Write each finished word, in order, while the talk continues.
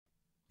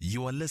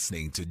You are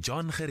listening to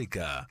John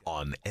Gericka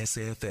on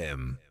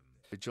SAFM.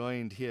 We're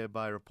joined here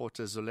by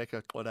reporter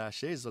Zoleka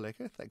Kodashe.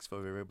 Zoleka, thanks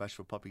very much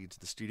for popping into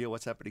the studio.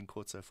 What's happening in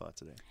court so far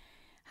today?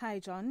 Hi,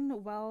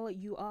 John. Well,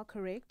 you are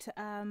correct.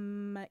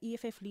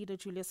 EFF leader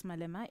Julius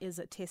Malema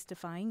is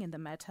testifying in the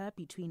matter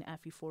between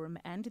AfriForum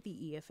and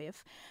the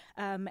EFF.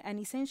 And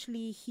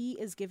essentially, he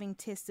is giving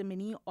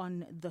testimony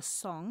on the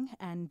song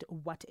and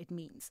what it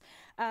means.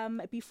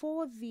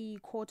 Before the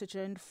court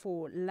adjourned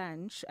for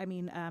lunch,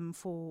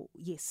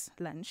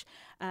 lunch,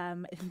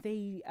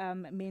 they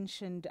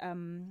mentioned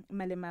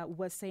Malema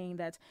was saying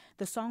that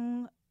the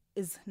song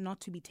is not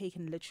to be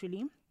taken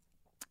literally.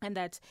 And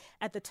that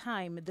at the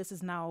time, this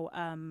is now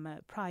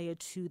prior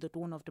to the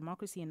dawn of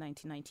democracy in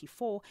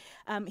 1994,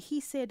 he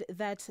said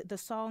that the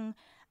song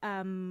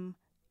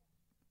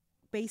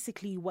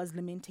basically was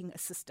lamenting a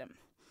system.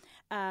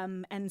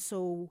 And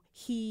so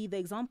the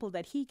example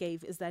that he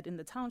gave is that in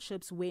the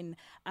townships, when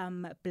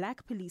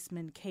black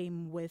policemen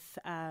came with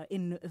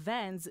in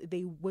vans,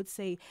 they would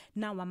say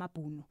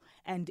 "Nawamabunu,"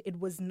 and it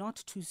was not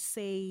to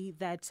say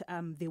that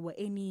there were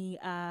any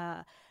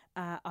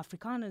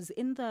Afrikaners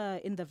in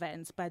the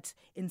vans, but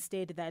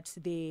instead that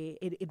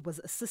it was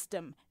a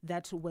system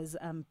that was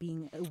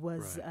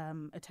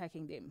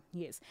attacking them.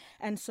 Yes,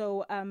 and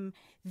so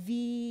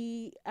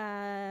the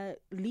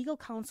legal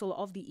counsel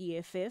of the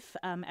EFF,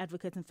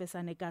 Advocate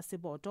Mfesane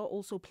Gaseboto,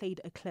 also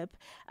played a clip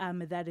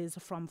that is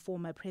from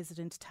former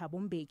President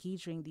Thabo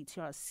Mbeki during the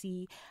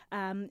TRC,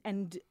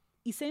 and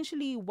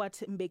essentially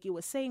what Mbeki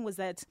was saying was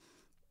that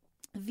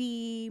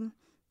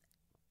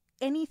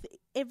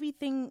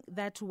everything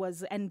that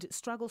was, and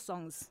struggle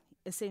songs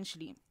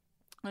essentially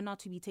are not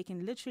to be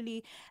taken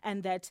literally,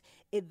 and that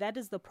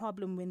is the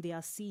problem when they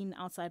are seen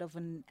outside of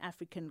an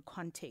African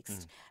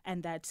context,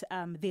 and that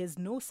there's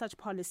no such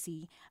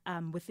policy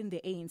within the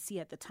ANC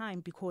at the time,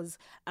 because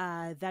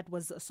that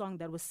was a song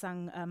that was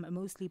sung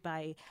mostly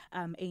by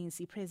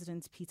ANC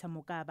President Peter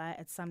Mokaba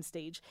at some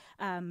stage,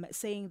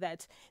 saying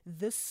that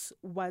there's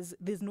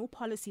no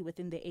policy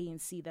within the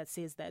ANC that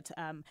says that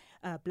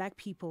black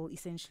people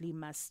essentially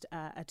must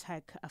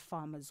attack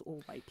farmers or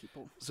white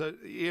people. So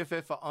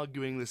EFF are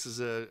arguing this is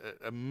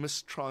a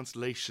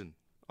mistranslation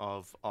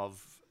of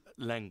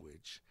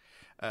language.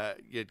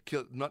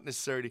 Not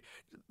necessarily.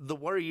 The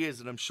worry is,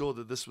 and I'm sure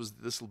that this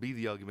will be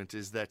the argument,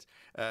 is that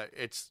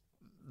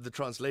the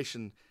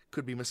translation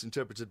could be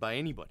misinterpreted by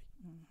anybody,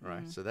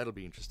 right? So that'll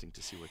be interesting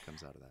to see what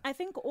comes out of that. I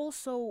think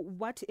also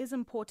what is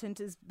important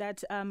is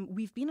that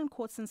we've been in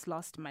court since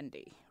last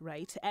Monday,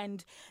 right?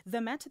 And the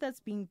matter that's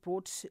being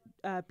brought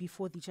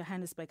before the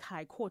Johannesburg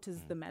High Court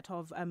is the matter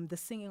of the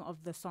singing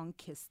of the song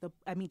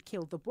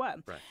Kill the Boer.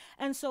 Right.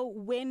 And so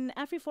when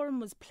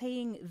AfriForum was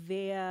playing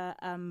their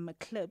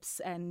clips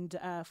and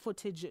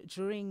footage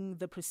during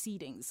the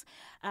proceedings,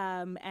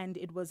 and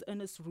it was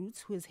Ernest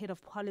Roots, who is head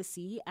of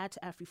policy at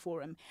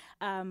AfriForum,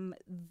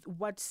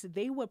 what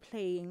they were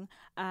playing,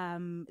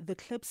 the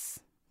clips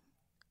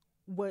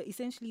were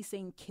essentially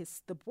saying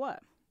 "kiss the Boer."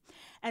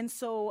 And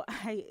so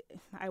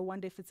I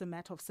wonder if it's a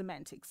matter of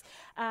semantics.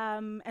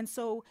 And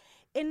so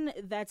in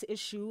that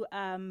issue,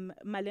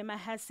 Malema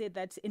has said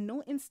that in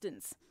no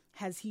instance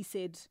has he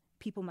said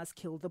people must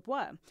kill the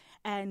Boer.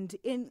 And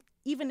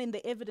even in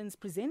the evidence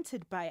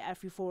presented by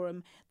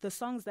AfriForum, the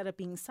songs that are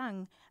being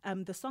sung,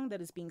 the song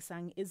that is being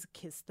sung is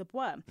 "Kiss the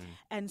Boer."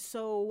 And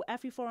so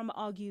AfriForum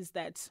argues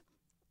that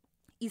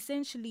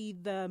essentially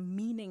the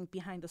meaning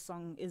behind the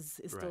song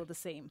is still the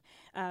same,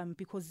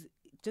 because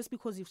just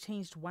because you've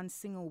changed one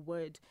single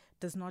word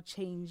does not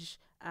change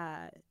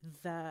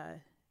the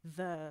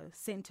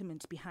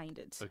sentiment behind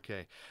it.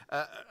 Okay.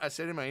 I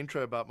said in my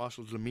intro about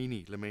Marshall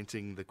Dlamini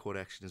lamenting the court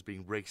action as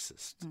being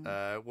racist.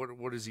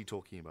 What is he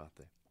talking about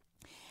there?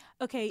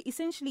 Okay,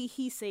 essentially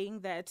he's saying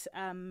that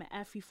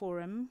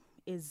AfriForum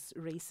is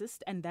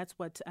racist, and that's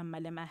what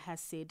Malema has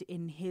said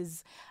in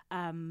his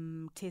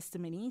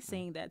testimony,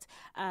 saying that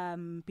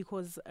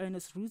because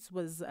Ernest Roots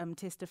was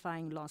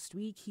testifying last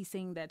week, he's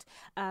saying that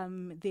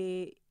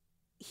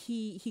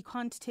he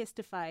can't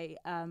testify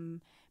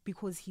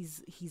because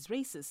he's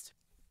racist.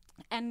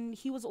 And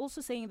he was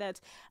also saying that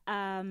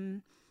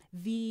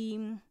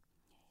the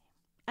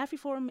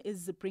AfriForum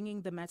is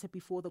bringing the matter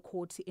before the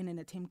court in an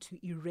attempt to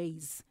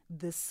erase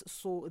this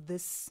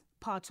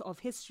part of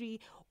history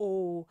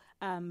or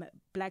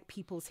black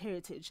people's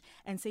heritage,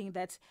 and saying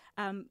that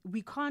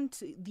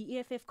the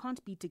EFF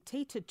can't be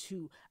dictated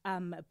to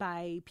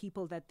by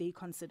people that they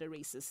consider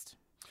racist.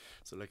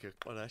 So, thank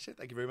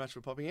you very much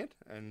for popping in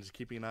and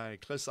keeping a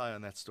close eye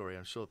on that story.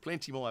 I'm sure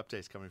plenty more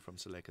updates coming from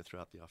Soleka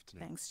throughout the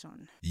afternoon. Thanks,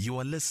 John. You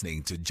are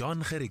listening to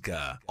John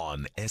Gericka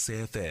on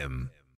SAFM.